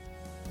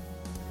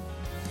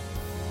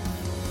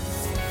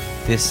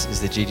This is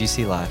the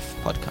GGC Life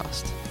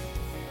podcast.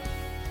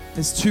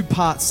 There's two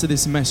parts to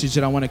this message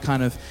that I want to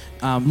kind of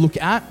look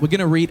at. We're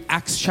going to read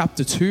Acts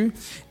chapter 2,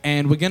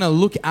 and we're going to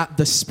look at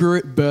the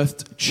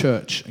Spirit-birthed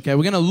church. Okay,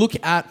 we're going to look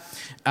at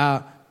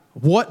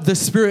what the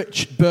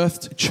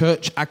Spirit-birthed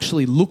church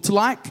actually looked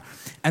like,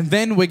 and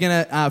then we're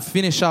going to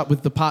finish up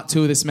with the part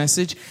 2 of this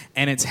message,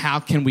 and it's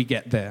how can we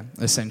get there,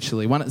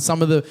 essentially.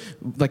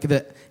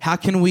 How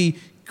can we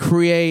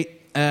create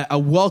a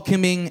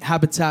welcoming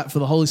habitat for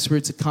the Holy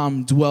Spirit to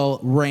come, dwell,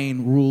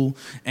 reign, rule,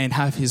 and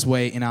have his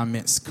way in our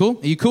midst. Cool?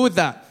 Are you cool with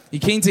that? You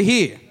keen to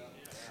hear?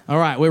 All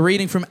right, we're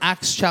reading from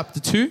Acts chapter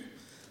 2. I'm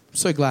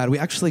so glad we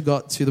actually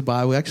got to the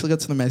Bible. We actually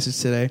got to the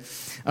message today.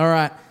 All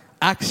right,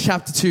 Acts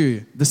chapter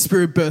 2, the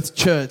Spirit-birthed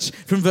church.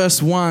 From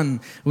verse 1,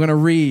 we're going to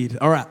read.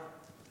 All right.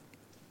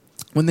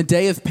 When the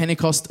day of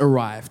Pentecost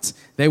arrived,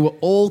 they were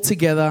all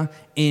together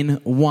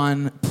in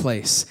one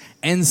place.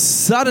 And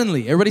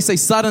suddenly, everybody say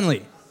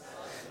suddenly.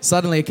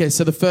 Suddenly, okay,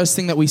 so the first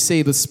thing that we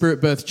see, the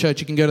Spirit-birthed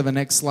church, you can go to the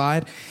next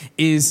slide,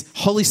 is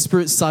Holy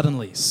Spirit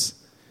suddenlies.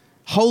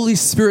 Holy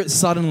Spirit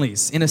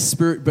suddenlies in a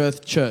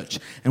Spirit-birthed church.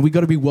 And we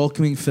got to be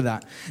welcoming for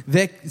that.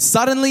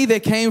 Suddenly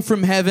there came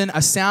from heaven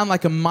a sound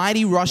like a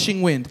mighty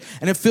rushing wind,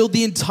 and it filled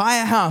the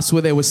entire house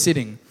where they were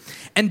sitting.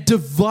 And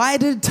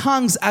divided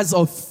tongues as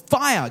of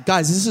fire.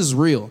 Guys, this is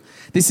real.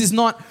 This is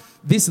not...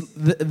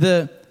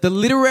 The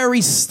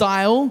literary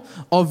style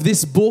of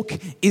this book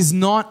it's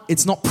not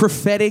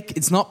prophetic,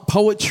 it's not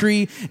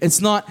poetry,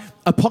 it's not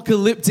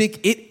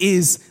apocalyptic, it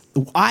is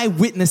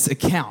eyewitness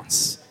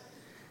accounts.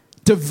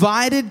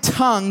 Divided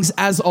tongues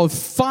as of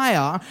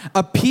fire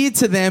appeared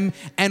to them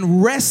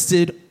and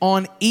rested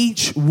on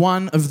each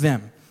one of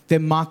them. They're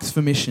marked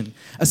for mission.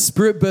 A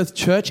Spirit-birthed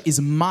church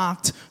is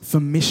marked for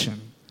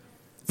mission.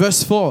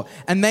 Verse 4,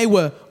 and they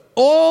were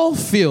all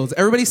filled.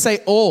 Everybody say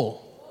all.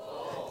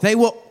 They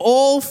were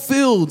all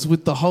filled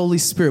with the Holy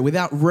Spirit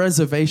without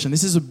reservation.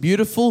 This is a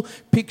beautiful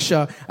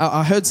picture.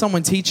 I heard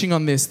someone teaching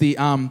on this, the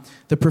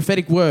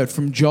prophetic word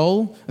from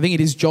Joel. I think it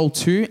is Joel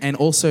 2 and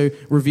also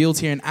revealed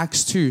here in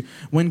Acts 2.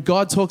 When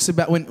God talks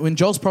about, when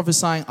Joel's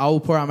prophesying, I will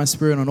pour out my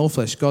spirit on all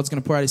flesh. God's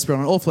going to pour out his spirit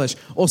on all flesh.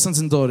 All sons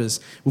and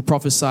daughters will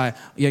prophesy.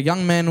 Yeah,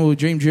 young men will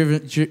dream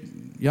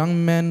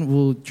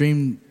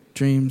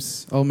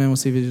dreams. Old men will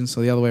see visions.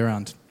 So the other way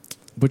around.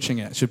 Butchering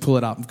it. Should pull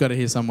it up. I've got it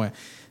here somewhere.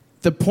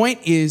 The point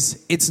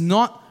is,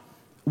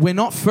 we're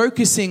not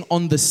focusing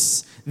on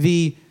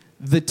the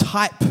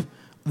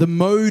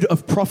mode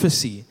of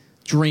prophecy,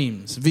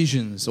 dreams,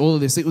 visions, all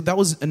of this. That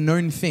was a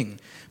known thing.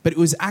 But it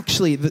was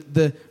actually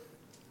the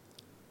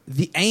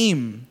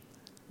aim,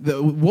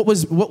 what God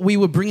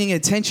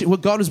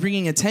was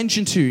bringing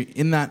attention to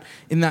in that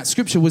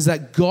scripture was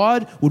that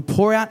God would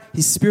pour out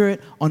his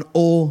spirit on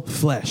all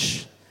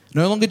flesh.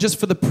 No longer just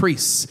for the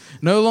priests,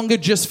 no longer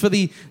just for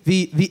the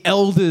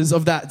elders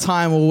of that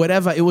time or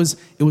whatever. It was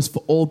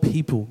for all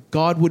people.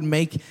 God would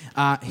make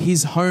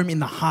his home in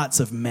the hearts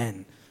of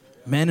men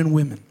and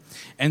women.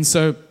 And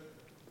so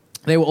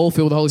they were all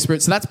filled with the Holy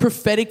Spirit. So that's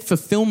prophetic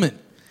fulfillment.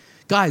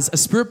 Guys, a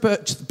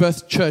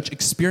Spirit-birthed church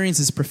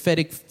experiences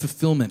prophetic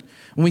fulfillment.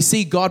 When we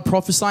see God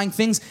prophesying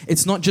things,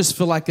 it's not just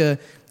for like a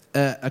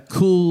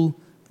cool,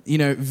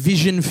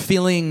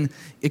 vision-filling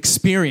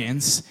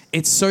experience.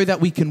 It's so that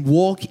we can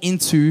walk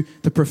into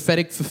the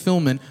prophetic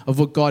fulfillment of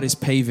what God is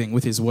paving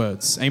with his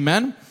words.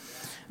 Amen?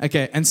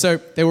 Okay, and so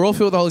they were all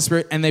filled with the Holy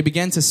Spirit, and they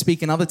began to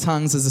speak in other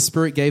tongues as the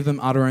Spirit gave them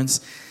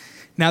utterance.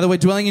 Now there were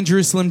dwelling in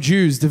Jerusalem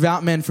Jews,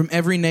 devout men from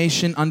every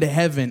nation under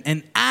heaven.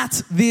 And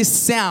at this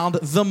sound,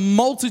 the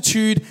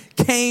multitude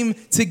came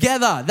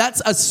together.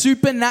 That's a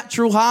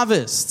supernatural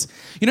harvest.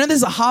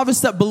 There's a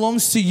harvest that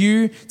belongs to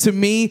you, to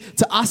me,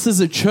 to us as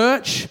a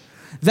church,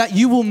 that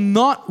you will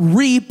not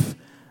reap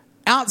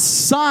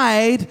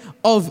outside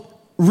of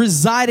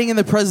residing in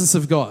the presence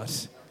of God.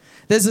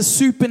 There's a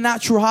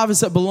supernatural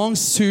harvest that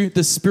belongs to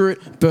the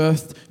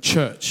Spirit-birthed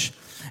church.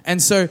 And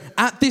so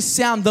at this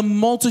sound, the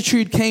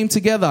multitude came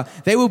together.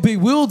 They were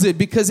bewildered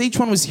because each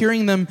one was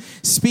hearing them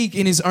speak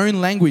in his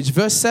own language.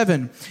 Verse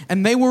 7,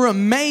 and they were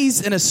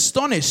amazed and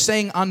astonished,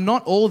 saying, are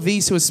not all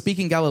these who are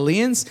speaking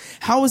Galileans?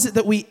 How is it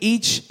that we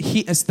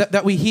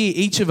hear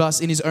each of us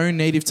in his own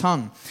native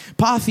tongue?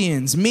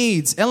 Parthians,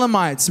 Medes,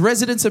 Elamites,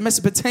 residents of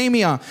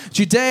Mesopotamia,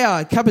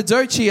 Judea,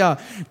 Cappadocia,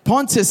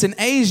 Pontus and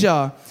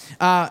Asia,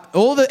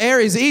 all the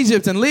areas,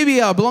 Egypt and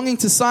Libya belonging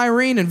to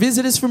Cyrene, and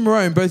visitors from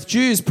Rome, both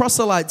Jews,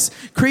 proselytes,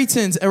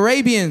 Cretans,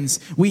 Arabians.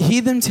 We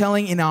hear them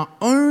telling in our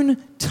own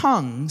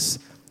tongues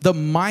the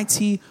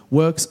mighty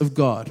works of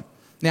God.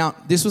 Now,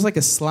 this was like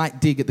a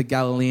slight dig at the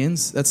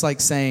Galileans. That's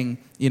like saying,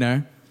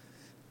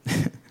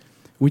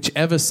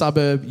 whichever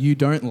suburb you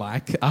don't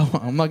like,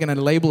 I'm not going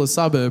to label a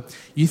suburb,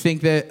 you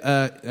think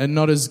they're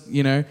not as,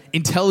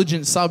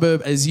 intelligent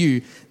suburb as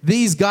you.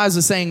 These guys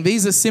are saying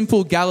these are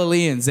simple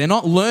Galileans. They're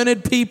not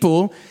learned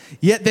people,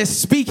 yet they're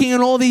speaking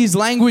in all these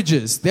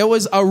languages. There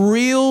was a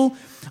real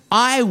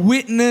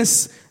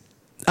eyewitness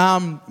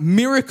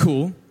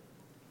miracle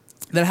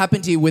that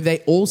happened here where they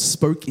all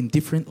spoke in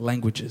different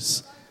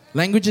languages.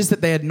 Languages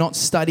that they had not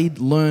studied,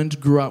 learned,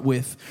 grew up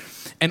with.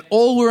 And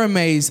all were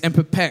amazed and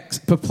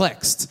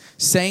perplexed,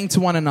 saying to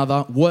one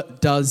another,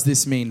 what does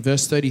this mean?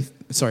 Verse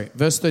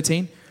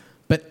 13.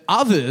 But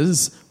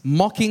others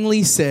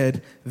mockingly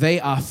said, they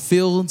are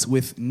filled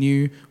with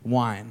new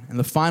wine. And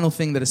the final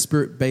thing that a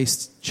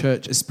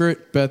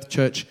spirit-birthed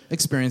church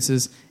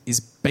experiences is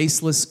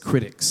baseless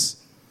critics.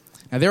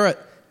 Now there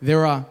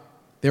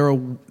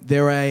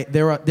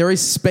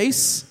is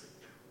space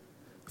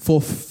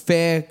for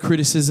fair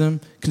criticism,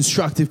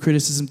 constructive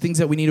criticism, things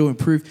that we need to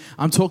improve.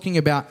 I'm talking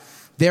about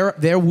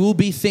there will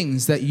be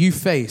things that you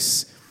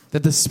face,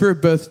 that the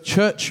spirit-birthed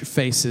church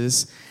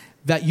faces,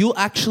 that you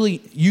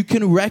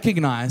can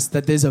recognize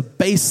that there's a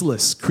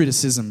baseless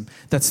criticism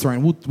that's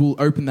thrown. We'll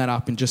open that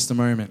up in just a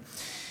moment.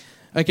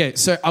 Okay,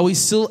 so are we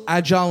still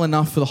agile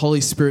enough for the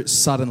Holy Spirit's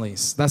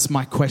suddenlies? That's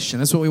my question.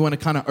 That's what we want to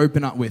kind of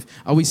open up with.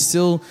 Are we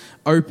still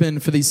open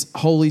for these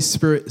Holy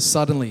Spirit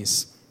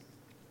suddenlies?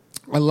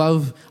 I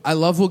love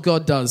what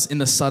God does in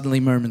the suddenly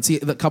moments.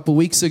 A couple of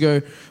weeks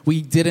ago,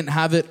 we didn't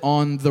have it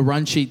on the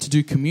run sheet to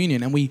do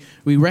communion, and we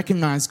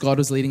recognized God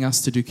was leading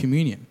us to do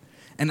communion.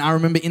 And I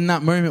remember in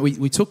that moment,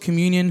 we took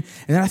communion,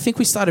 and then I think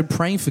we started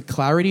praying for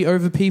clarity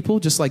over people,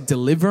 just like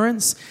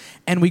deliverance.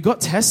 And we got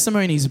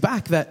testimonies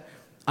back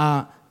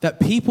that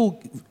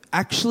people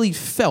actually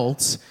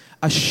felt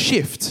a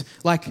shift,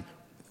 like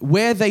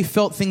where they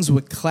felt things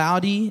were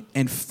cloudy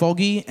and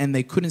foggy and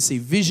they couldn't see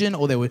vision,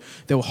 or they were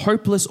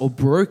hopeless or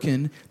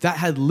broken, that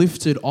had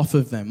lifted off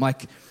of them.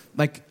 Like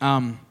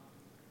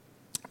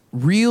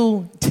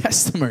real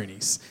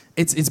testimonies.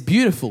 It's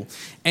beautiful.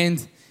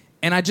 And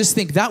I just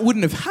think that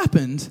wouldn't have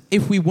happened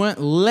if we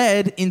weren't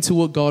led into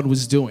what God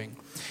was doing.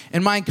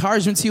 And my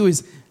encouragement to you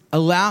is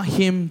allow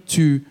Him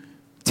to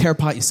tear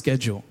apart your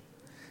schedule.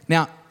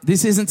 Now,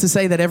 this isn't to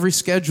say that every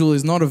schedule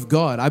is not of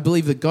God. I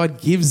believe that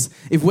God gives,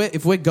 if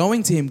we're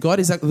going to Him, God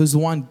is the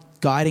one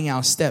guiding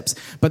our steps.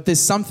 But there's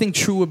something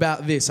true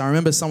about this. I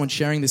remember someone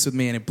sharing this with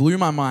me and it blew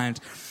my mind.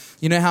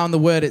 You know how in the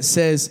Word it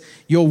says,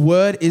 your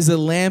word is a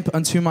lamp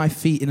unto my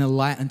feet and a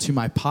light unto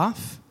my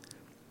path?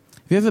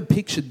 Have you ever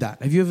pictured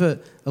that? Have you ever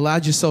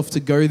allowed yourself to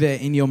go there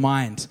in your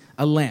mind?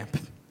 A lamp.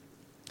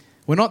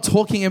 We're not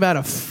talking about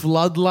a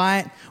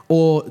floodlight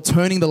or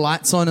turning the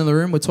lights on in the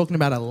room. We're talking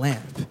about a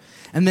lamp.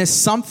 And there's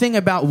something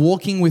about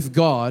walking with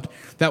God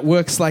that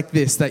works like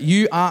this, that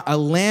you are a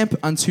lamp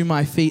unto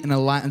my feet and a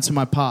light unto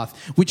my path,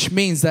 which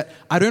means that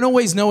I don't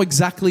always know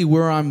exactly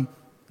where I'm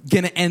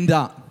going to end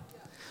up,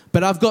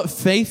 but I've got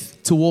faith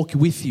to walk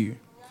with you.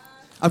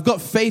 I've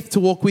got faith to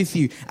walk with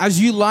you.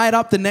 As you light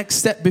up the next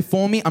step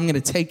before me, I'm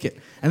going to take it.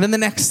 And then the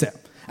next step.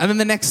 And then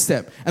the next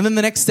step. And then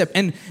the next step.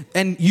 And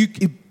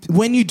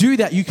when you do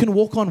that, you can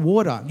walk on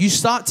water. You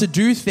start to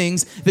do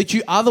things that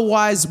you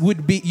otherwise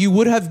you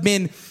would have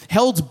been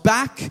held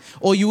back,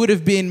 or you would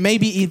have been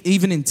maybe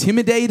even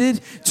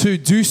intimidated to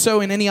do so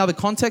in any other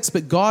context.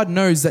 But God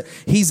knows that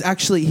His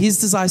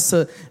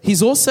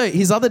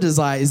other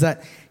desire is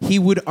that He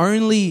would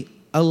only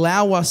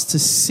allow us to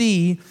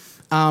see.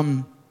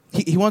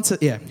 He wants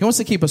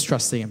to keep us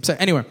trusting Him. So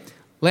anyway,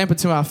 lamp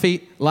unto our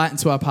feet, light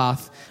unto our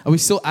path. Are we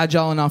still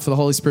agile enough for the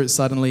Holy Spirit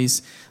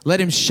suddenlies?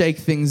 Let Him shake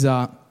things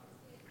up.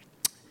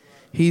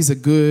 He's a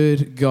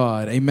good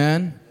God.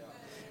 Amen?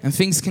 And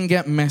things can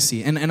get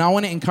messy. And I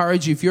want to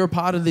encourage you, if you're a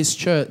part of this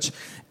church,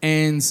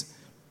 and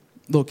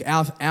look,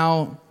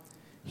 our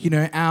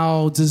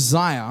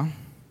desire,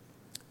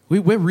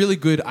 we're really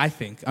good, I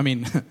think. I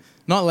mean,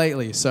 not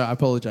lately, so I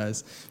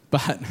apologize.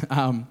 But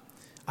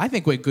I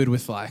think we're good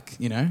with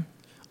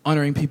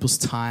honoring people's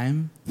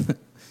time.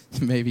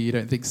 Maybe you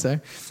don't think so.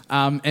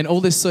 And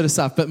all this sort of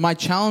stuff. But my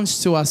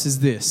challenge to us is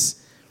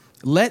this.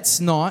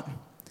 Let's not,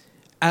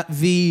 at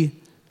the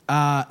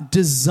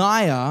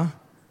desire,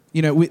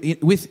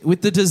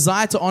 with the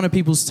desire to honor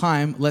people's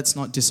time, let's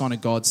not dishonor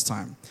God's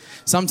time.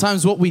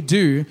 Sometimes what we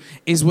do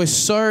is we're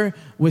so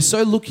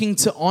looking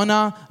to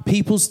honor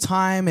people's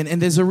time,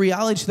 and there's a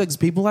reality to that because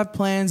people have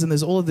plans and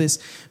there's all of this,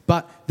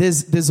 but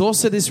there's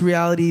also this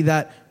reality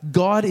that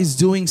God is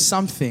doing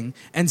something,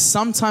 and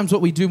sometimes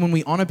what we do when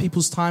we honor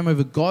people's time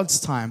over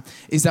God's time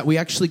is that we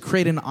actually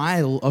create an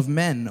idol of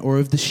men or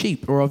of the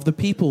sheep or of the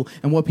people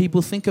and what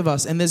people think of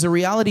us. And there's a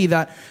reality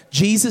that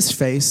Jesus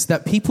faced,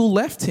 that people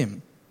left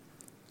Him.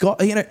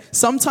 God,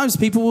 sometimes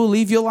people will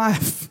leave your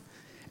life.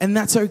 And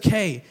that's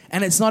okay.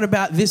 And it's not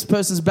about this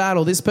person's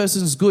battle, this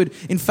person's good.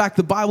 In fact,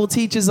 the Bible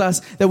teaches us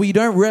that we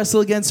don't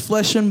wrestle against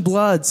flesh and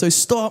blood. So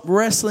stop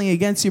wrestling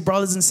against your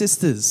brothers and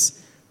sisters.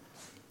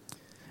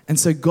 And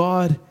so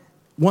God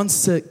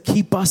wants to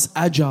keep us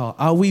agile.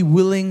 Are we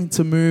willing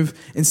to move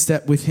in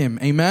step with Him?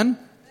 Amen?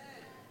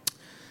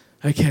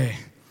 Okay.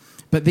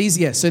 But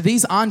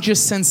these aren't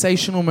just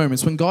sensational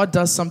moments. When God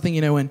does something,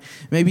 when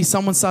maybe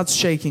someone starts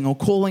shaking or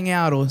calling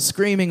out or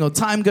screaming or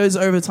time goes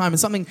over time and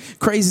something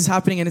crazy is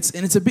happening and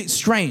it's a bit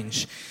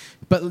strange.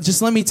 But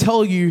just let me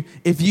tell you,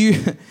 if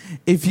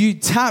you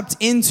tapped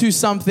into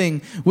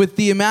something with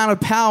the amount of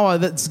power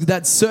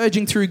that's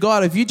surging through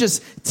God, if you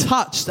just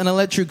touched an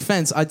electric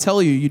fence, I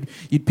tell you,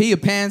 you'd pee your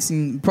pants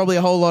and probably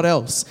a whole lot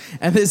else.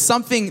 And there's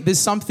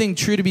something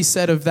true to be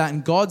said of that.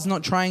 And God's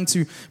not trying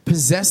to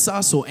possess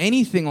us or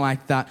anything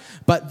like that.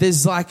 But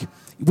there's like,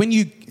 when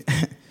you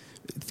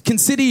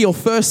consider your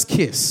first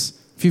kiss,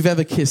 if you've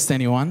ever kissed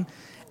anyone,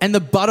 and the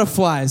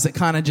butterflies that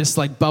kind of just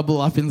like bubble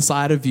up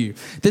inside of you.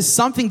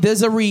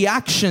 There's a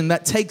reaction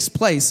that takes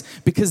place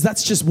because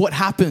that's just what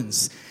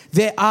happens.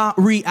 There are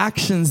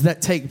reactions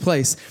that take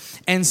place.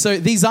 And so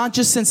these aren't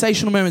just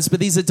sensational moments,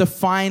 but these are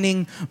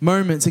defining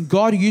moments. And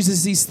God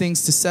uses these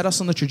things to set us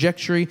on the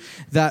trajectory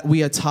that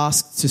we are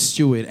tasked to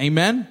steward.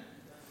 Amen?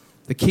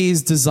 The key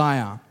is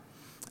desire.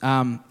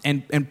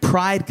 And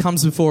pride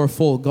comes before a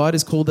fall. God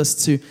has called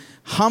us to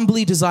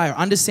humbly desire.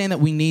 Understand that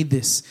we need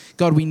this.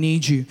 God, we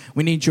need you.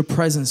 We need your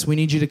presence. We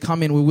need you to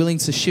come in. We're willing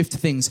to shift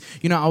things.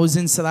 You know, I was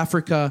in South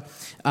Africa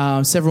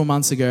several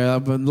months ago,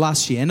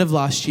 end of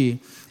last year,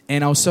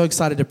 and I was so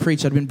excited to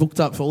preach. I'd been booked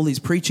up for all these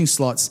preaching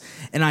slots,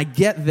 and I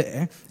get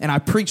there, and I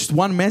preached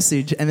one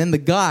message, and then the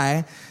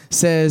guy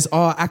says,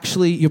 oh,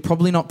 actually, you're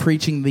probably not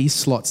preaching these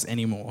slots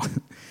anymore.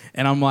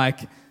 And I'm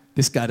like,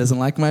 this guy doesn't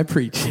like my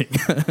preaching.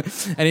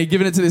 And he'd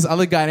given it to this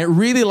other guy, and it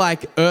really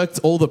like irked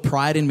all the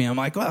pride in me. I'm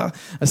like, well,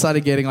 I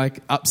started getting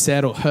like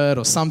upset or hurt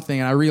or something,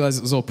 and I realized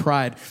it was all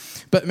pride.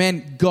 But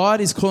man,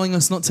 God is calling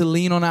us not to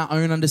lean on our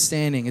own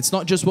understanding. It's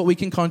not just what we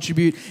can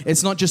contribute.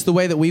 It's not just the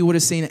way that we would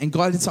have seen it. And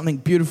God did something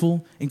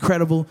beautiful,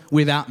 incredible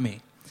without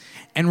me.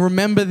 And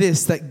remember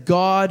this, that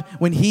God,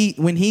 when He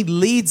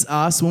leads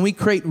us, when we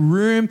create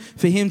room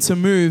for Him to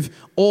move,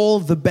 all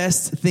the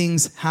best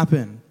things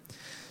happen.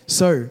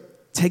 So,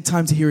 take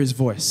time to hear His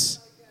voice.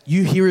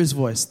 You hear His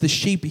voice. The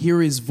sheep hear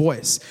His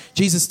voice.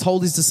 Jesus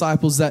told His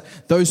disciples that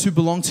those who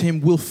belong to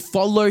Him will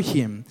follow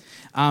Him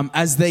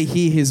as they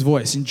hear His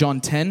voice in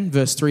John 10,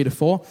 verse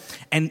 3-4.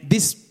 And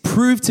this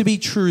proved to be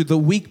true the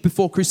week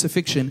before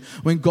crucifixion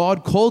when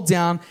God called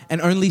down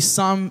and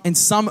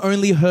some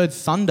only heard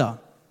thunder.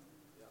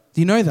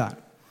 Do you know that?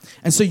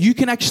 And so you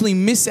can actually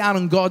miss out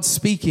on God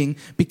speaking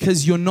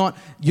because you're not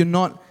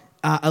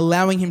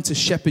allowing Him to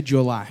shepherd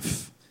your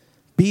life.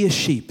 Be a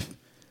sheep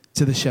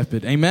to the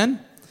shepherd.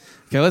 Amen?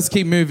 Okay, let's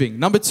keep moving.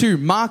 Number 2,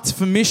 marked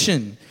for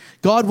mission.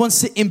 God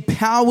wants to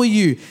empower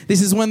you.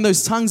 This is when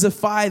those tongues of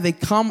fire, they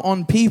come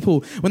on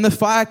people. When the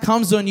fire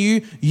comes on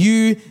you,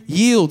 you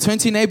yield. Turn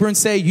to your neighbor and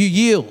say, you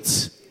yield.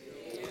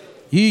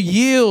 You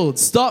yield.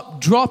 Stop,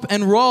 drop,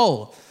 and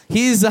roll.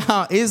 Here's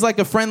like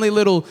a friendly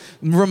little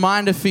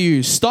reminder for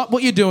you. Stop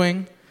what you're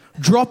doing,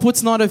 drop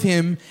what's not of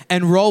Him,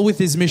 and roll with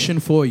His mission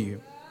for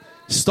you.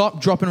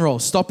 Stop, drop, and roll.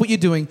 Stop what you're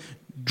doing,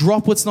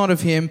 drop what's not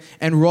of Him,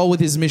 and roll with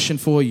His mission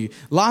for you.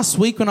 Last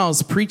week when I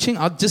was preaching,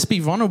 I'll just be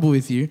vulnerable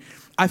with you.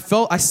 I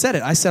felt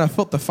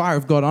the fire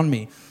of God on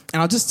me.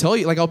 And I'll just tell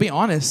you, I'll be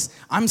honest,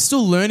 I'm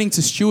still learning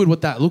to steward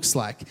what that looks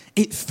like.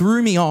 It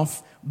threw me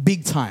off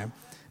big time.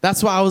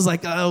 That's why I was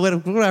like, where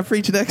do I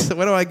preach next?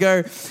 Where do I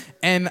go?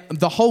 And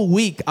the whole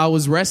week I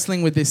was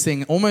wrestling with this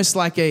thing, almost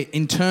like a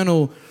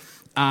internal,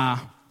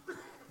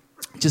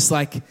 just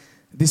like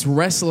this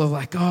wrestle of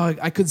like, oh,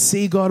 I could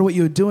see, God, what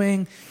you were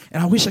doing.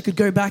 And I wish I could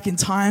go back in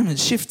time and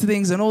shift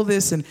things and all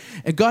this. And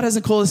God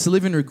hasn't called us to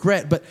live in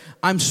regret. But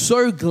I'm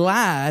so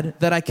glad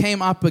that I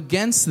came up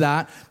against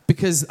that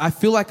because I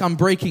feel like I'm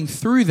breaking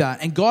through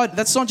that. And God,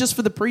 that's not just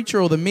for the preacher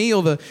or the me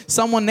or the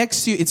someone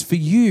next to you. It's for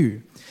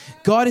you.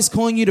 God is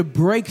calling you to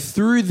break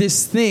through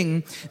this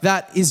thing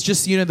that is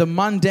just, the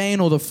mundane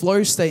or the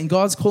flow state. And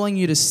God's calling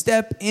you to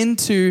step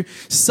into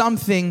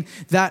something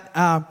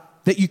that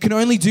you can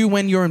only do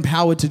when you're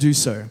empowered to do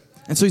so.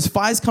 And so His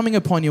fire's coming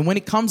upon you. And when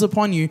it comes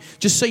upon you,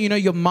 just so you know,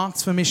 you're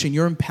marked for mission.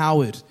 You're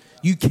empowered.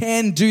 You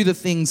can do the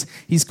things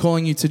He's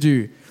calling you to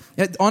do.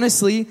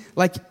 Honestly,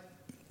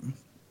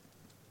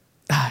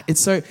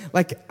 it's so,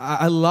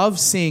 I love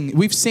seeing,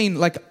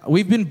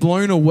 we've been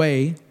blown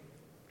away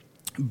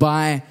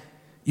by,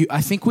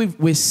 I think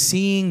we're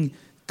seeing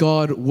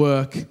God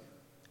work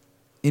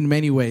in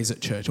many ways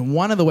at church. And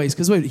one of the ways,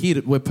 because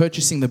we're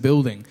purchasing the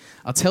building,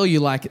 I'll tell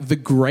you, the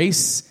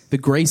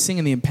gracing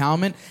and the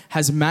empowerment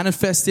has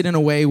manifested in a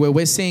way where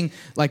we're seeing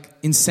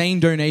insane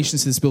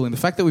donations to this building. The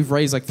fact that we've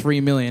raised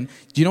 $3 million,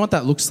 do you know what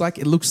that looks like?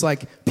 It looks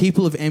like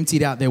people have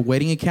emptied out their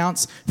wedding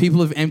accounts,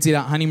 people have emptied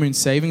out honeymoon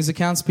savings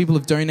accounts, people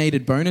have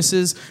donated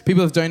bonuses,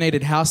 people have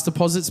donated house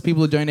deposits,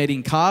 people are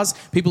donating cars,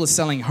 people are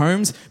selling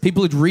homes,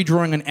 people are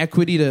redrawing on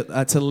equity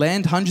to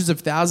lend, hundreds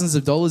of thousands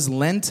of dollars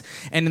lent,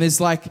 and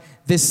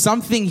there's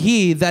something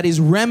here that is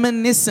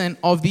reminiscent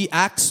of the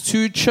Acts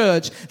 2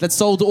 church that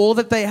sold all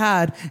that they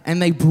had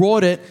and they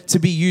brought it to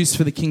be used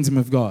for the kingdom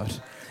of God.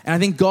 And I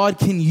think God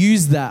can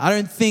use that. I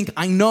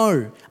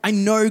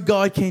know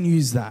God can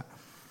use that.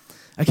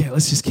 Okay,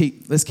 let's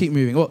keep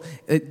moving. Well,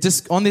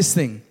 just on this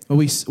thing, where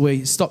we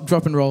stop,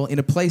 drop, and roll in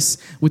a place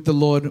with the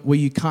Lord where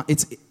you can't,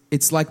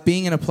 it's like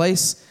being in a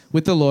place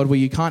with the Lord where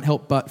you can't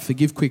help but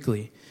forgive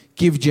quickly,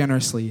 give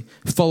generously,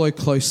 follow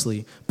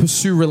closely,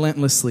 pursue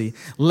relentlessly,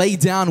 lay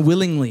down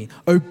willingly,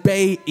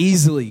 obey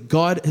easily.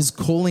 God is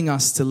calling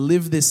us to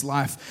live this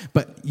life,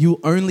 but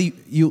you'll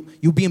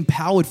be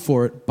empowered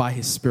for it by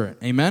His Spirit.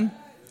 Amen?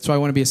 That's why I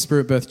want to be a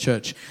Spirit-birthed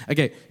church.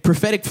 Okay,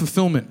 prophetic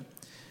fulfillment.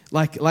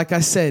 Like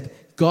I said,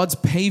 God's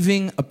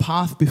paving a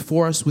path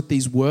before us with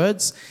these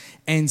words.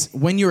 And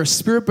when you're a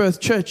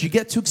Spirit-birthed church, you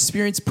get to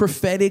experience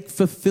prophetic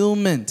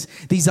fulfillment.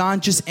 These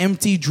aren't just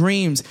empty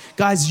dreams.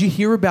 Guys, did you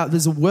hear about,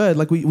 there's a word,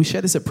 like we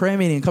shared this at prayer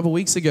meeting a couple of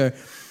weeks ago.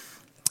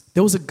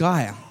 There was a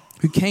guy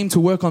who came to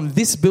work on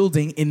this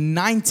building in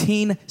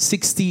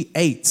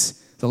 1968. It's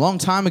a long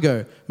time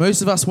ago.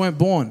 Most of us weren't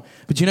born.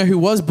 But you know who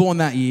was born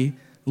that year?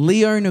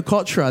 Leon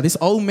Nicotra, this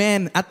old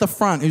man at the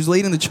front who's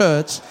leading the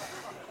church.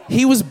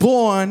 He was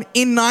born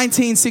in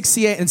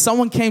 1968, and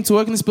someone came to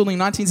work in this building in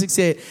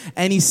 1968,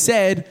 and he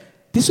said,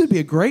 this would be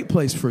a great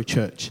place for a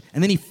church.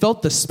 And then he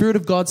felt the Spirit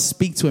of God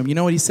speak to him. You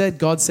know what he said?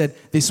 God said,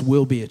 this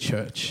will be a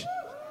church.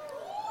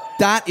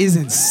 That is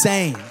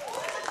insane.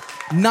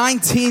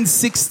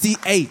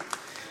 1968.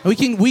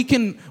 We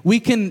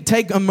can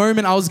take a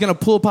moment. I was going to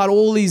pull apart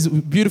all these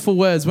beautiful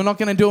words. We're not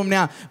going to do them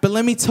now. But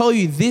let me tell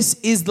you, this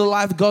is the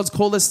life God's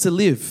called us to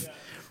live.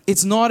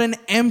 It's not an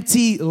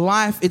empty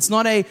life.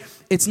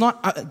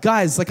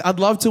 Guys, like I'd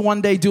love to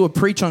one day do a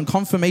preach on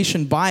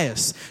confirmation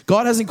bias.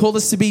 God hasn't called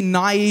us to be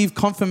naive,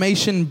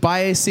 confirmation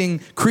biasing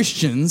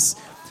Christians.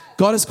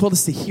 God has called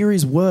us to hear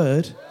His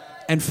word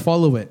and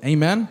follow it.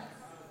 Amen?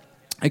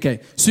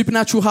 Okay,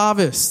 supernatural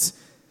harvest.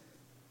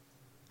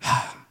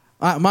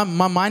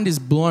 My mind is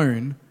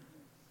blown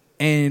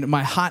and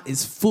my heart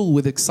is full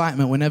with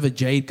excitement whenever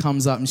Jade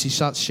comes up and she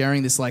starts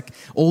sharing this, like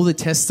all the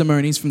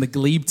testimonies from the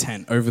Glebe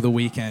tent over the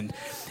weekend.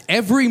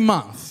 Every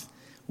month,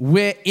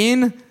 we're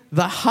in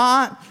the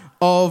heart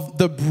of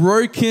the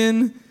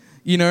broken,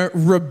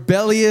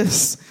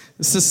 rebellious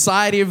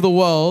society of the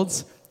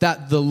world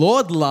that the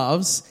Lord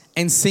loves,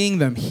 and seeing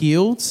them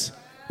healed,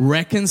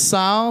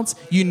 reconciled,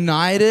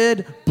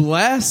 united,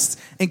 blessed,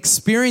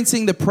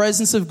 experiencing the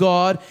presence of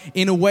God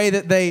in a way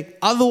that they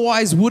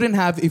otherwise wouldn't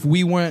have if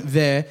we weren't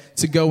there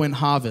to go and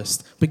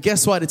harvest. But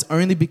guess what? It's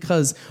only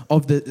because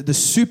of the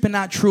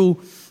supernatural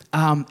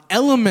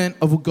element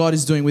of what God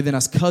is doing within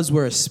us, because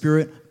we're a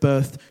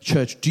Spirit-birthed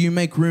church. Do you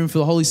make room for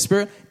the Holy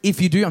Spirit? If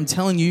you do, I'm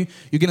telling you,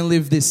 you're going to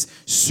live this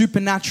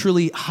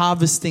supernaturally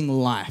harvesting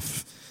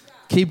life.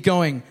 Keep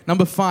going.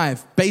 Number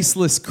 5,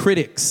 baseless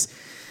critics.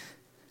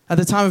 At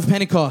the time of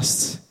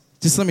Pentecost,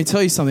 just let me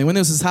tell you something. When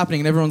this was happening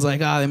and everyone's like,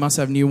 they must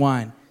have new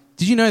wine.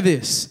 Did you know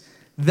this?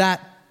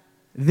 That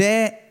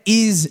there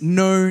is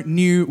no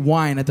new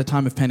wine at the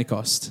time of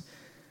Pentecost.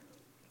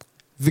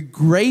 The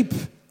grape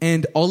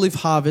and olive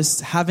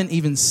harvests haven't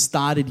even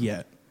started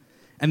yet.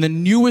 And the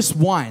newest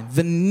wine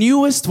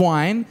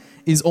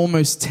is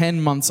almost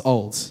 10 months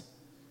old.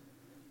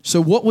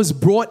 So what was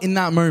brought in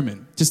that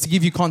moment, just to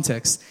give you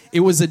context, it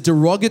was a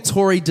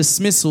derogatory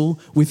dismissal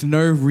with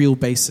no real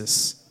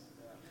basis.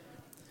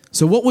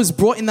 So what was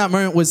brought in that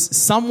moment was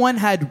someone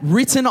had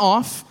written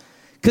off,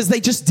 because they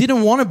just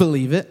didn't want to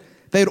believe it,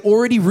 they had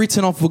already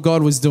written off what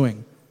God was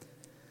doing.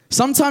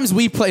 Sometimes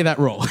we play that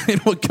role in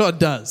what God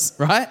does,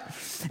 right?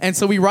 And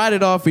so we write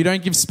it off. We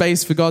don't give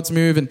space for God to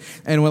move.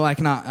 And we're like,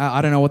 nah,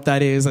 I don't know what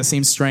that is. That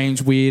seems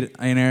strange, weird,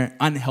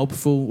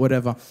 unhelpful,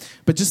 whatever.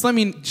 But just let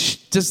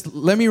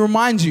me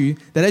remind you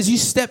that as you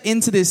step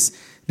into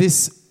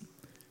this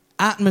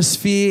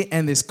atmosphere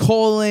and this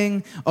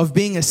calling of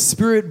being a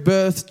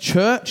Spirit-birthed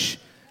church,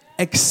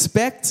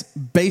 expect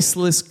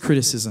baseless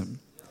criticism.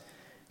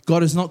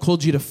 God has not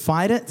called you to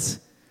fight it.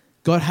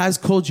 God has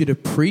called you to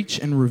preach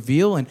and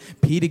reveal. And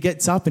Peter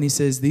gets up and he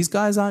says, these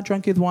guys aren't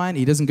drunk with wine.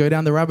 He doesn't go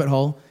down the rabbit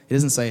hole. He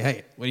doesn't say,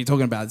 hey, what are you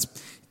talking about?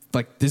 It's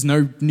like, there's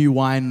no new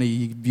wine.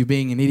 You're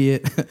being an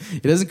idiot. He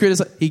doesn't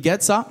criticize. He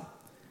gets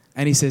up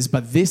and he says,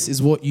 but this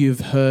is what you've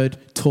heard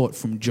taught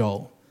from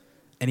Joel.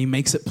 And he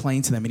makes it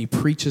plain to them and he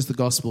preaches the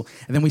gospel.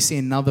 And then we see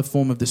another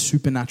form of the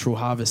supernatural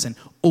harvest and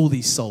all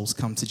these souls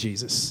come to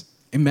Jesus.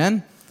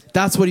 Amen?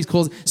 That's what he's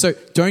called. So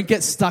don't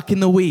get stuck in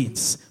the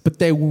weeds, but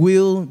there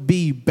will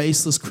be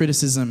baseless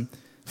criticism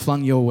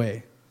flung your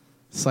way.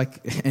 It's like,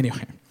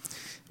 anyway,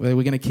 we're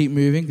going to keep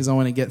moving because I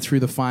want to get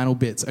through the final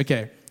bits.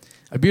 Okay,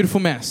 a beautiful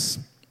mess.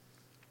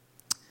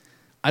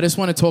 I just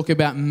want to talk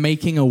about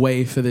making a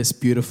way for this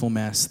beautiful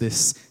mess,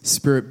 this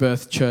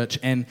Spirit-birthed church,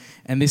 and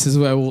this is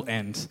where we'll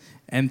end.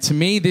 And to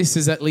me, this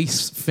is, at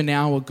least for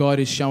now, what God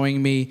is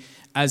showing me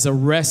as a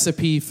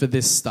recipe for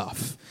this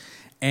stuff.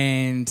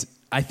 And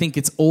I think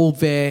it's all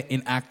there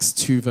in Acts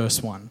 2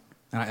 verse 1.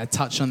 And I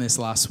touched on this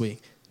last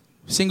week.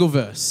 Single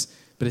verse,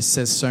 but it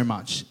says so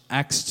much.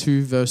 Acts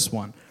 2 verse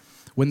 1.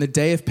 When the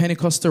day of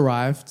Pentecost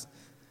arrived,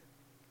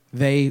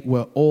 they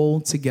were all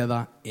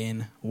together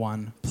in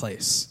one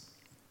place.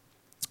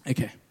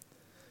 Okay.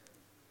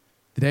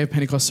 The day of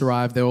Pentecost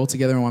arrived, they were all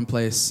together in one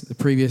place. The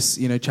previous,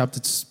 chapter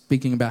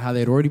speaking about how they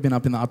had already been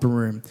up in the upper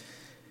room.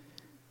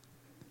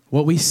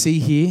 What we see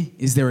here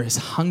is there is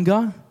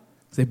hunger.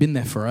 They've been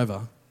there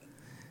forever.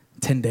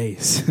 10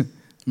 days.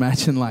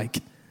 Imagine a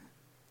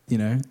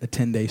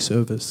 10-day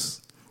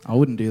service I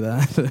wouldn't do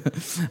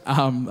that.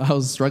 I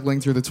was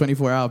struggling through the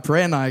 24-hour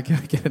prayer night.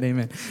 Get an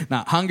amen.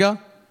 Now, hunger,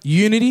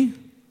 unity.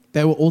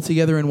 They were all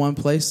together in one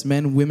place.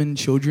 Men, women,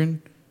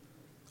 children,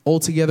 all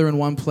together in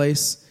one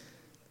place.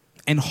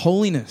 And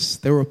holiness.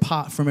 They were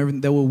apart from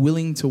everything. They were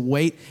willing to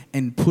wait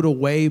and put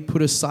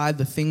aside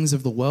the things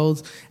of the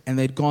world. And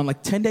they'd gone,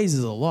 like 10 days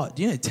is a lot.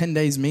 10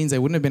 days means they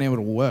wouldn't have been able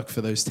to work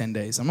for those 10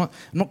 days. I'm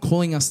not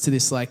calling us to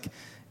this like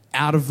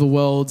out of the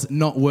world,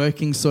 not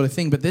working sort of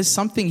thing. But there's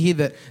something here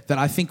that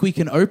I think we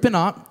can open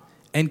up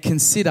and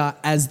consider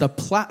as the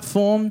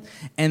platform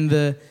and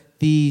the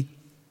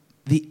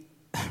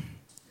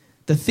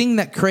thing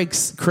that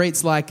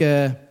creates like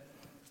a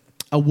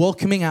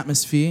welcoming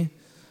atmosphere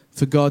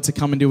for God to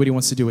come and do what he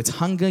wants to do. It's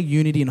hunger,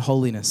 unity, and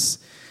holiness.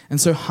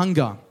 And so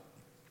hunger.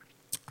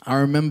 I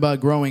remember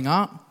growing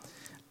up,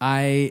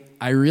 I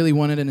really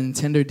wanted a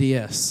Nintendo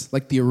DS,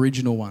 like the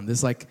original one.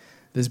 There's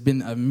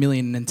been a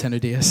million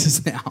Nintendo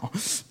DSs now.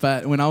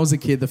 But when I was a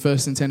kid, the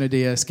first Nintendo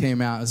DS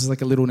came out. It was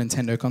like a little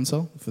Nintendo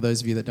console, for those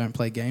of you that don't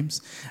play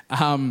games.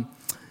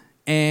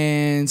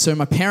 And so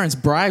my parents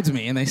bribed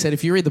me, and they said,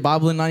 if you read the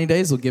Bible in 90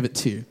 days, we'll give it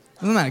to you.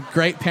 Isn't that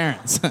great,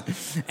 parents?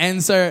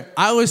 And so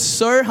I was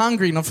so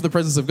hungry, not for the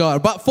presence of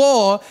God, but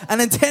for a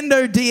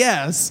Nintendo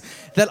DS,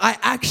 that I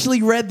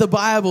actually read the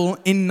Bible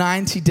in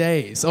 90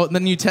 days, or the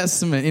New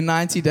Testament in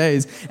 90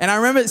 days. And I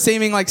remember it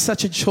seeming like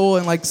such a chore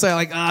and this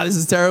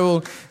is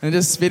terrible, and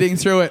just spitting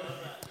through it.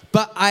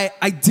 But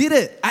I did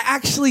it. I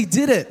actually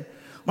did it.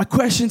 My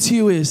question to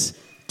you is,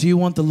 do you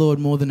want the Lord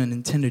more than a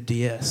Nintendo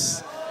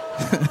DS?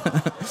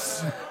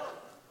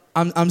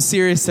 I'm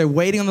serious. So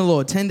waiting on the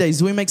Lord, 10 days.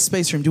 Do we make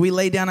space for him? Do we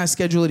lay down our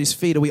schedule at his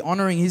feet? Are we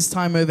honoring his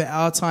time over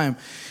our time?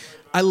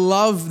 I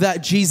love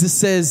that Jesus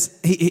says,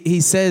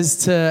 he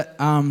says to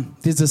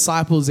his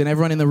disciples and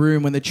everyone in the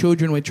room, when the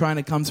children were trying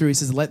to come through, he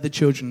says, let the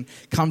children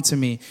come to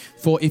me.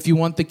 For if you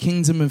want the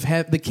kingdom of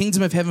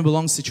heaven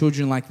belongs to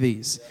children like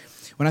these.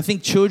 When I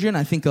think children,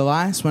 I think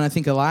Elias. When I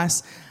think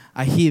Elias,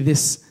 I hear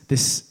this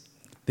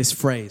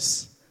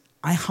phrase,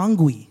 I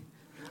hungry.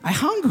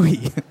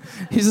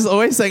 He's just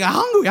always saying, I'm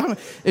hungry.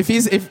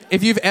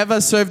 If you've ever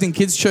served in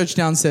kids' church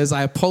downstairs,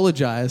 I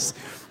apologize,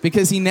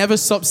 because he never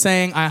stops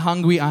saying, I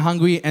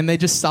hungry, and they're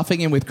just stuffing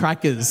him with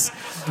crackers.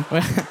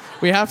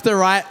 We have to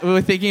write, we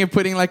were thinking of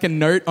putting like a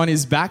note on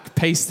his back,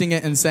 pasting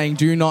it and saying,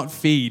 do not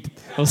feed,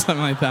 or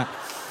something like that.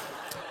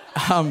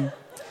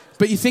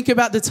 But you think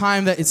about the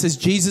time that it says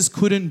Jesus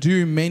couldn't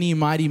do many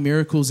mighty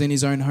miracles in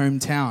his own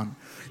hometown.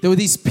 There were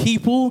these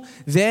people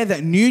there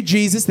that knew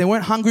Jesus. They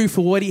weren't hungry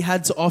for what he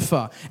had to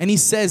offer. And he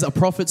says a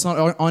prophet's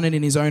not honored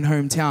in his own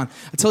hometown.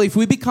 I tell you, if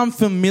we become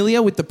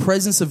familiar with the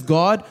presence of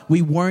God,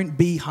 we won't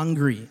be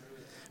hungry.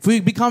 If we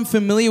become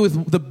familiar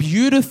with the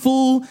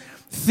beautiful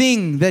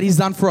thing that he's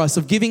done for us,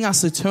 of giving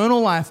us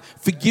eternal life,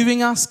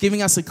 forgiving us,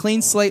 giving us a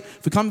clean slate, if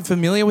we become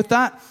familiar with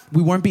that,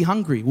 we won't be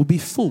hungry. We'll be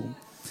full.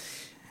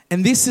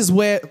 And this is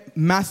where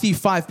Matthew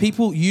 5,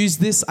 people use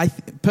this.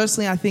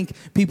 Personally, I think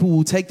people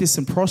will take this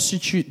and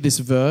prostitute this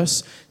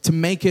verse to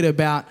make it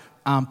about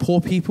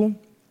poor people.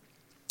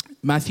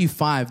 Matthew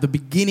 5, the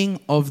beginning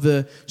of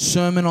the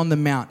Sermon on the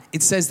Mount.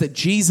 It says that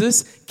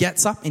Jesus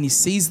gets up and he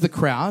sees the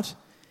crowd.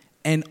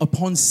 And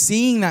upon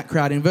seeing that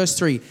crowd, in verse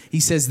 3, he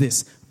says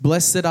this,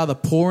 blessed are the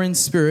poor in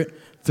spirit,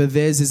 for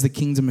theirs is the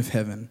kingdom of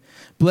heaven.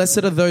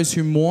 Blessed are those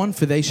who mourn,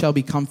 for they shall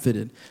be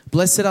comforted.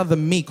 Blessed are the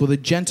meek, or the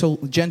gentle,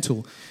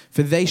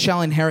 for they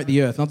shall inherit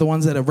the earth. Not the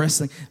ones that are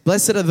wrestling.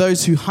 Blessed are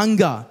those who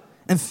hunger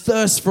and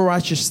thirst for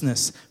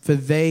righteousness, for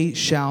they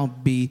shall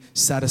be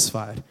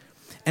satisfied.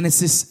 And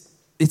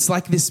it's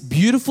like this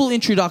beautiful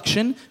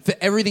introduction for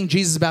everything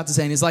Jesus is about to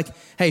say. And he's like,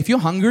 hey, if you're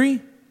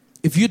hungry,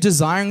 if you're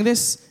desiring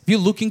this, if you're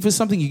looking for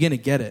something, you're going to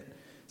get it.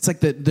 It's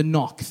like the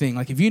knock thing.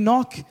 Like if you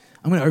knock,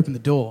 I'm going to open the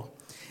door.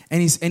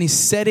 And he's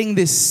setting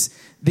this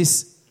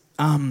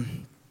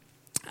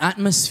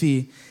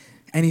atmosphere,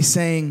 and he's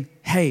saying,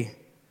 hey,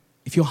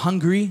 if you're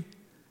hungry,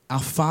 our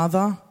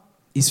Father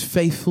is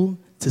faithful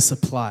to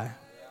supply.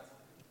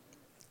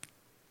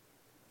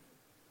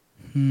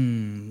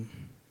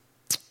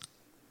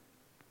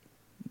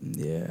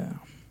 Yeah.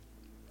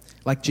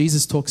 Like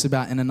Jesus talks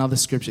about in another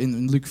scripture,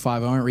 in Luke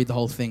 5, I won't read the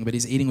whole thing, but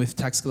he's eating with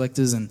tax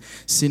collectors and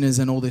sinners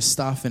and all this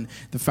stuff. And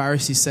the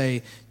Pharisees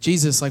say,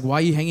 Jesus, like, why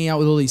are you hanging out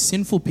with all these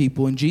sinful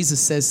people? And Jesus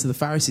says to the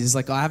Pharisees, he's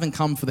like, I haven't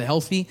come for the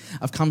healthy,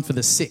 I've come for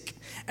the sick.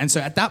 And so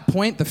at that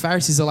point, the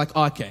Pharisees are like,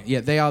 oh, okay, yeah,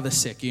 they are the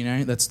sick, you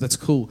know, that's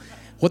cool.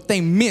 What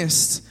they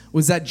missed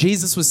was that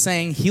Jesus was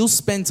saying he'll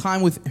spend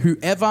time with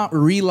whoever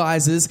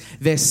realizes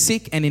they're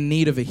sick and in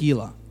need of a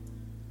healer.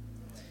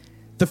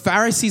 The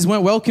Pharisees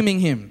weren't welcoming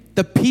him.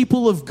 The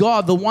people of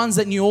God, the ones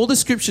that knew all the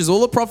scriptures,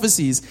 all the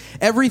prophecies,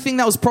 everything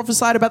that was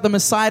prophesied about the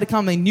Messiah to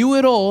come, they knew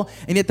it all,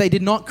 and yet they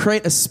did not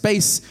create a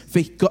space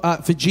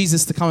for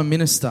Jesus to come and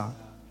minister.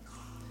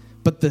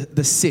 But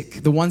the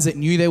sick, the ones that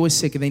knew they were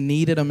sick and they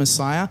needed a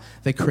Messiah,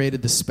 they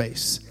created the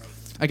space.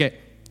 Okay,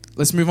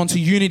 let's move on to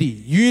unity.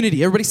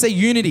 Unity. Everybody say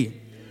unity.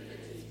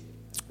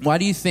 Why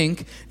do you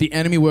think the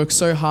enemy works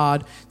so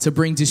hard to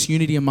bring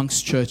disunity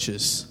amongst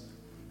churches?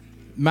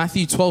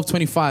 Matthew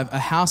 12:25, a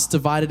house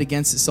divided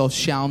against itself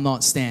shall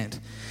not stand.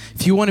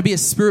 If you want to be a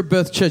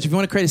spirit-birthed church, if you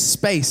want to create a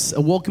space,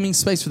 a welcoming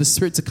space for the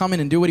Spirit to come in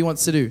and do what he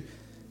wants to do,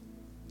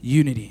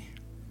 unity.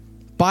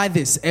 By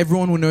this,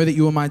 everyone will know that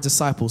you are my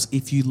disciples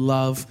if you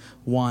love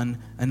one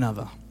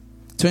another.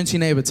 Turn to your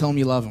neighbor, tell them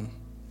you love them.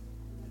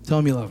 Tell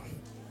them you love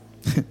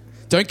them.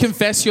 Don't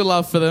confess your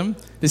love for them.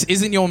 This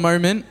isn't your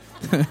moment.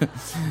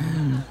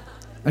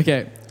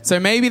 Okay, so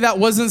maybe that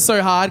wasn't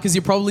so hard because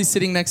you're probably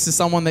sitting next to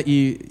someone that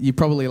you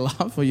probably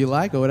love or you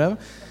like or whatever.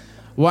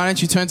 Why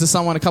don't you turn to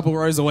someone a couple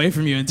rows away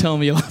from you and tell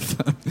them you love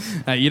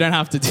them? You don't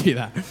have to do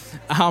that.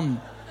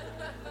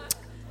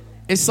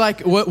 It's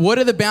like, what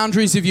are the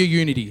boundaries of your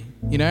unity?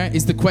 You know,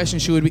 is the question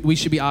we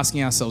should be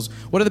asking ourselves.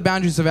 What are the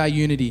boundaries of our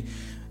unity?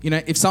 You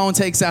know, if someone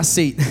takes our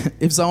seat,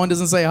 if someone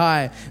doesn't say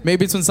hi,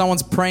 maybe it's when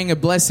someone's praying a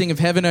blessing of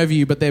heaven over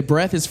you, but their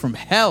breath is from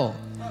hell.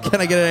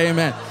 Can I get an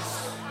amen?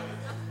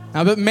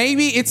 But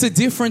maybe it's a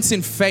difference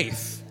in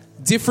faith,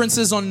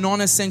 differences on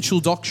non-essential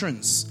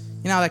doctrines.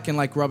 You know how that can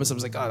like rub us up.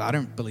 It's like, oh, I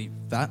don't believe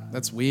that.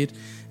 That's weird.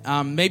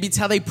 Maybe it's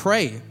how they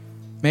pray.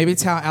 Maybe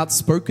it's how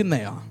outspoken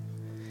they are.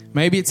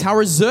 Maybe it's how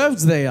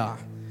reserved they are.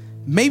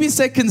 Maybe it's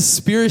their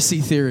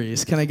conspiracy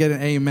theories. Can I get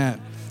an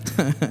amen?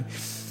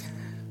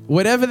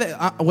 Whatever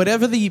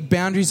the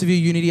boundaries of your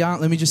unity are,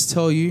 let me just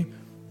tell you,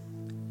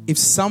 if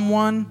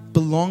someone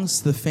belongs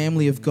to the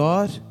family of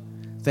God,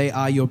 they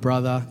are your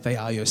brother, they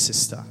are your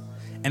sister.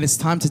 And it's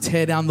time to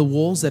tear down the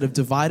walls that have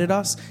divided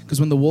us,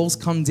 because when the walls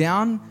come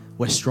down,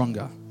 we're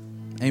stronger.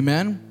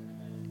 Amen?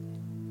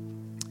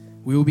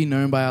 We will be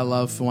known by our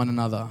love for one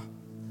another.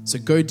 So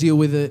go deal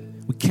with it.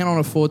 We cannot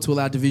afford to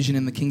allow division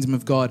in the kingdom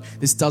of God.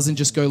 This doesn't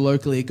just go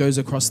locally. It goes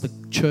across the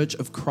church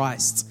of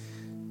Christ.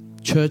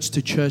 Church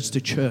to church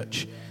to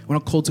church. We're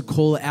not called to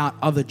call out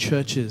other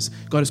churches.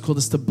 God has called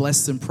us to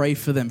bless them, pray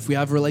for them. If we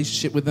have a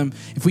relationship with them,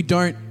 if we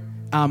have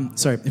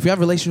a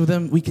relationship with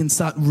them, we can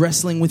start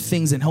wrestling with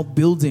things and help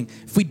building.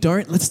 If we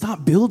don't, let's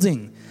start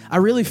building. I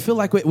really feel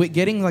like we're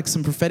getting like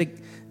some prophetic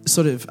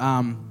sort of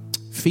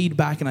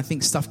feedback, and I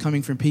think stuff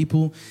coming from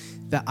people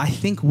that I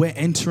think we're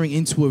entering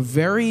into a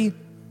very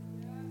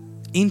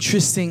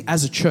interesting,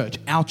 as a church,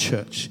 our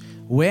church,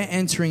 we're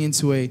entering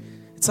into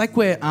it's like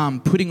we're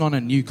putting on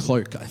a new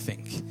cloak, I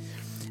think.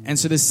 And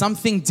so there's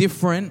something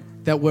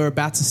different that we're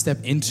about to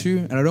step into,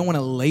 and I don't want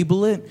to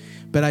label it,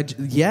 but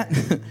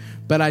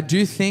I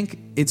do think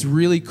it's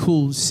really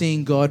cool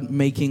seeing God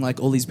making like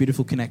all these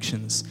beautiful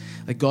connections.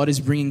 Like God is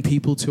bringing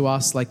people to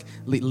us, like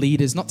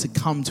leaders, not to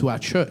come to our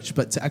church,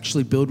 but to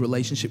actually build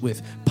relationship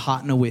with,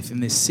 partner with in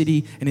this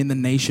city and in the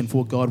nation for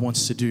what God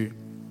wants to do.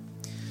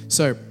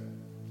 So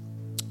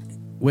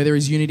where there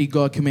is unity,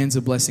 God commands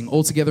a blessing,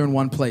 all together in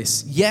one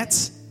place,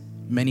 yet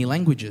many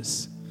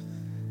languages.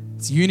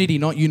 It's unity,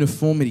 not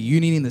uniformity.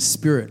 Unity in the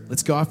Spirit.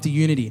 Let's go after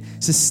unity.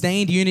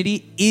 Sustained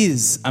unity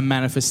is a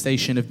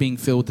manifestation of being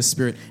filled with the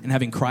Spirit and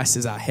having Christ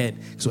as our head,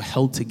 because we're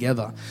held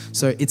together.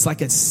 So it's like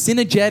a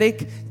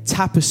synergetic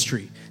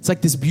tapestry. It's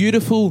like this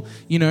beautiful,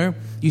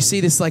 you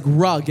see this like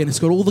rug, and it's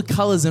got all the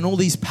colors and all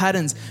these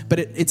patterns,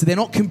 but they're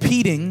not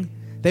competing.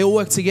 They all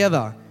work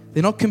together.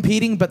 They're not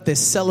competing, but they're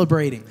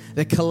celebrating.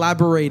 They're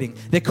collaborating.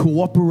 They're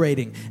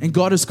cooperating. And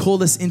God has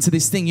called us into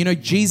this thing.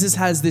 Jesus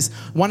has this,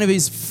 one of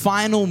his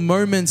final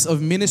moments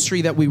of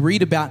ministry that we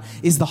read about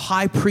is the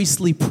high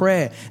priestly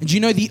prayer. And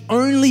the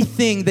only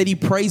thing that he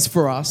prays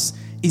for us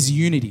is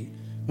unity.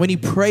 When he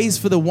prays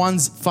for the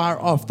ones far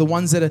off, the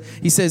ones that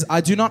he says,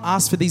 I do not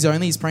ask for these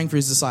only. He's praying for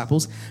his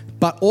disciples.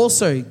 But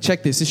also,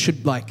 check this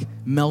should like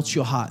melt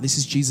your heart. This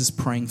is Jesus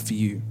praying for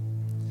you.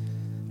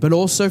 But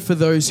also for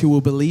those who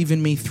will believe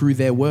in me through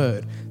their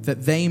word,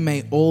 that they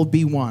may all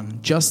be one,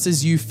 just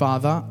as you,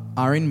 Father,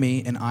 are in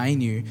me and I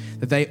in you,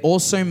 that they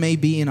also may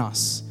be in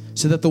us,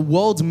 so that the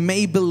world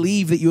may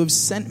believe that you have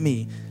sent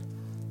me.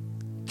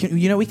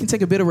 We can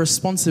take a bit of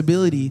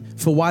responsibility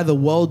for why the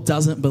world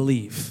doesn't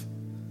believe.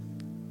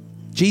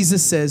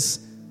 Jesus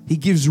says, he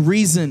gives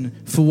reason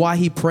for why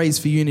he prays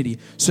for unity,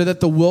 so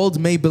that the world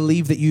may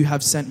believe that you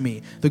have sent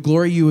me. The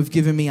glory you have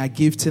given me, I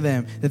give to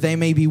them, that they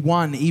may be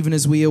one, even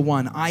as we are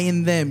one. I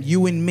in them,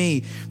 you in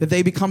me, that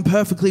they become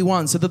perfectly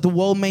one, so that the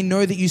world may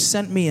know that you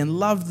sent me and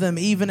loved them,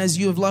 even as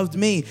you have loved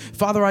me.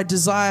 Father, I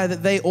desire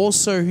that they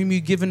also, whom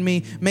you've given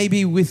me, may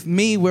be with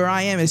me where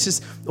I am. It's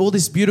just all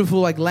this beautiful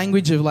like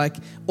language of like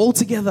all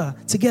together,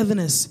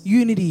 togetherness,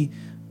 unity,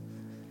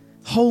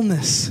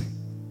 wholeness.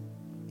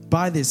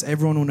 By this,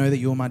 everyone will know that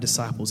you are my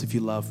disciples if you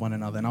love one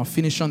another. And I'll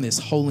finish on this,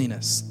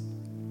 holiness.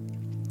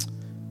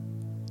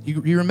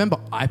 You remember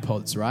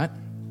iPods, right?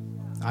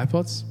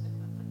 iPods?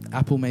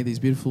 Apple made these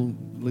beautiful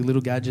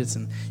little gadgets,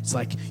 and it's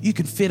like, you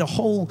can fit a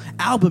whole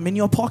album in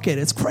your pocket.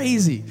 It's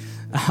crazy.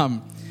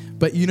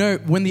 But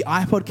when the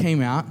iPod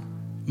came out,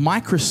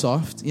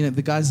 Microsoft,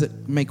 the guys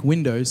that make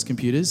Windows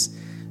computers,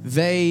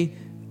 they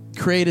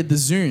created the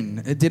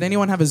Zune. Did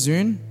anyone have a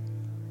Zune?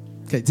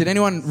 Okay, did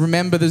anyone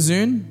remember the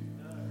Zune?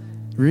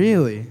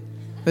 Really?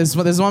 There's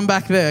one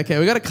back there. Okay,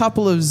 we got a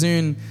couple of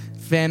Zune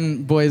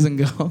fan boys and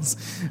girls.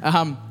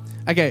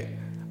 Okay,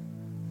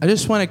 I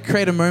just want to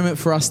create a moment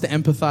for us to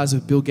empathize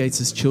with Bill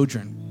Gates'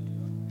 children.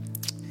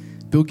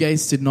 Bill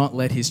Gates did not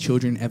let his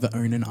children ever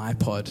own an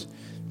iPod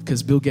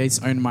because Bill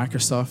Gates owned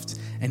Microsoft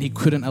and he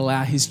couldn't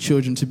allow his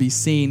children to be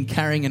seen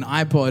carrying an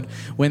iPod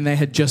when they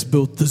had just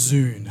built the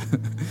Zune.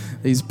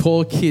 These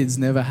poor kids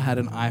never had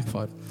an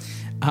iPod.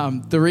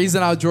 The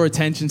reason I'll draw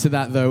attention to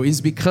that, though,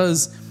 is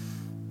because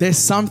there's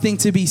something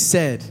to be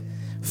said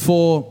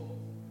for,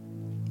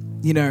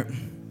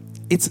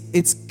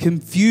 it's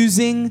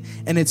confusing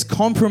and it's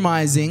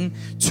compromising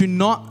to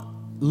not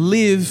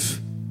live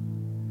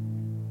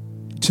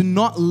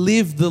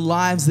the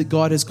lives that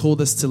God has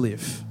called us to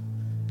live.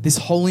 This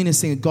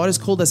holiness thing. God has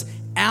called us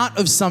out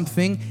of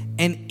something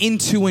and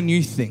into a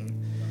new thing.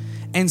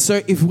 And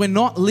so if we're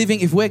not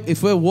living, if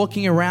we're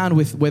walking around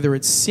with whether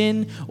it's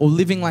sin or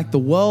living like the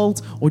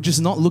world or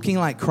just not looking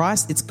like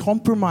Christ, it's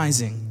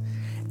compromising.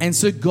 And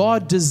so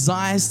God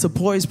desires to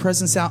pour his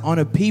presence out on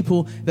a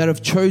people that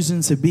have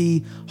chosen to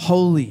be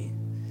holy.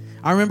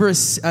 I remember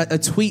a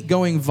tweet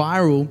going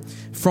viral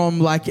from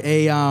like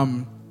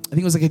I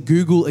think it was like a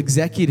Google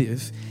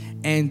executive,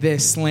 and they're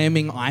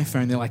slamming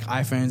iPhone. They're like,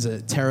 iPhones are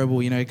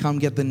terrible, come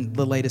get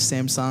the latest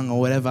Samsung or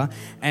whatever.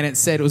 And it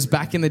said, it was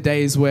back in the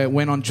days where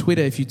when on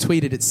Twitter, if you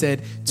tweeted, it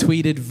said,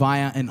 tweeted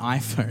via an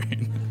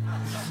iPhone.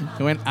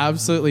 It went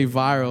absolutely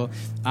viral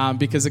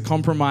because it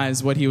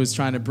compromised what he was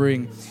trying to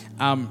bring.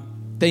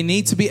 They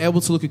need to be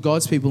able to look at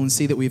God's people and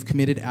see that we've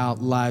committed our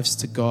lives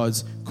to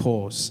God's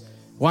cause.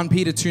 1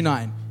 Peter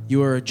 2:9,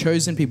 you are a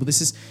chosen people. This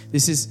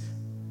is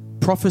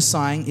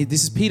prophesying.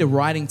 This is Peter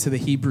writing to the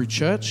Hebrew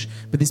church,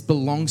 but this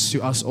belongs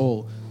to us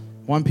all.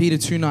 1 Peter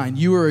 2:9,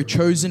 you are a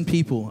chosen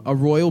people, a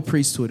royal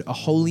priesthood, a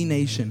holy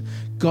nation,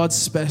 God's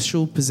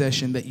special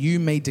possession, that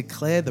you may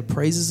declare the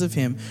praises of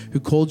him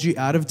who called you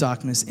out of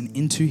darkness and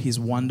into his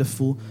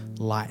wonderful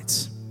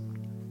light.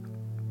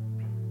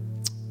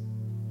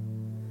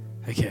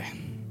 Okay,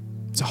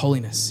 so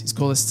holiness. He's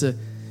called us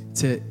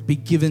to be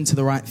given to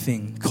the right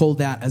thing,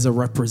 called out as a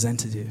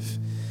representative.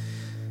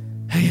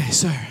 Okay,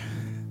 so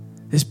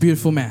this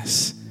beautiful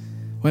mess.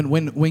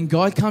 When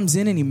God comes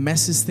in and he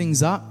messes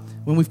things up,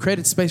 when we've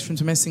created space for him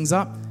to mess things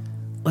up,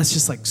 let's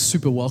just like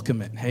super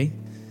welcome it, hey?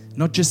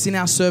 Not just in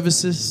our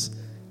services,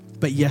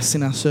 but yes,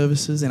 in our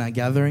services, in our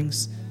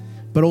gatherings,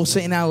 but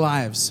also in our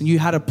lives. You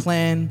had a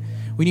plan,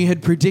 when you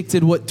had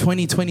predicted what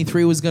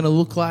 2023 was going to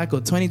look like or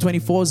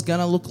 2024 was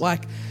going to look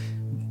like,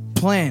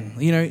 plan,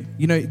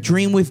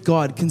 dream with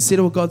God,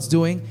 consider what God's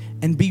doing,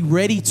 and be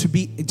ready to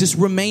just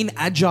remain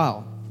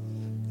agile.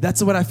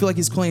 That's what I feel like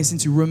he's calling us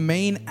into.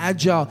 Remain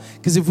agile.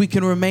 Because if we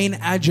can remain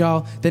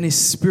agile, then his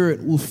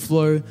spirit will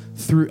flow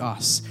through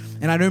us.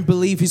 And I don't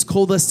believe he's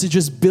called us to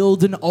just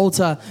build an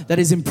altar that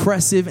is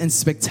impressive and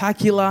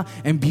spectacular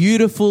and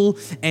beautiful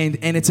and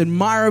it's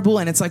admirable.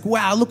 And it's like,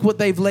 wow, look what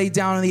they've laid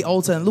down on the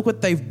altar and look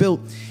what they've built.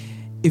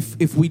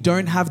 If we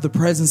don't have the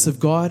presence of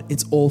God,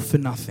 it's all for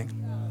nothing.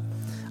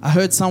 I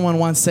heard someone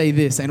once say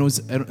this, and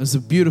it was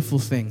a beautiful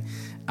thing.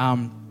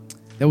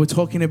 They were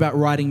talking about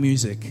writing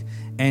music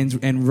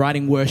and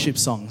writing worship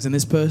songs. And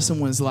this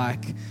person was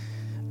like,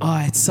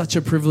 oh, it's such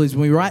a privilege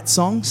when we write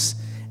songs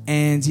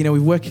and, we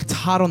work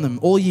hard on them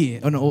all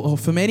year or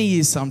for many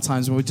years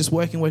sometimes when we're just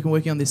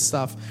working on this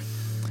stuff.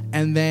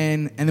 And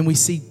then we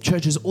see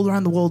churches all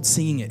around the world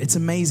singing it. It's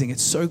amazing.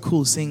 It's so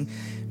cool seeing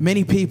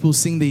many people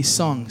sing these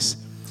songs.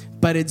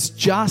 But it's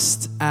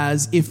just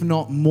as, if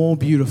not more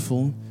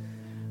beautiful,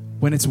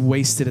 when it's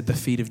wasted at the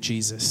feet of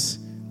Jesus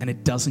and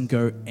it doesn't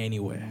go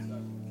anywhere.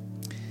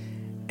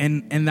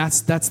 And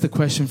that's the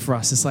question for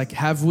us. It's like,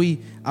 are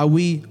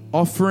we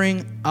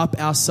offering up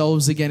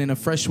ourselves again in a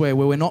fresh way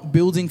where we're not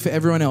building for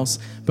everyone else,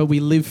 but we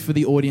live for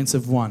the audience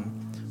of one?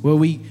 Where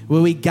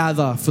we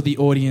gather for the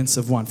audience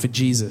of one, for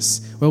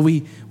Jesus. Where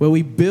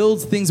we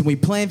build things and we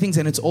plan things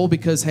and it's all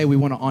because, hey, we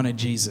want to honor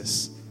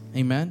Jesus.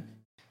 Amen?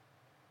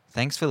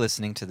 Thanks for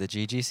listening to the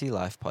GGC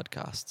Life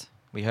podcast.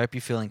 We hope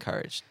you feel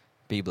encouraged.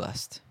 Be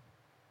blessed.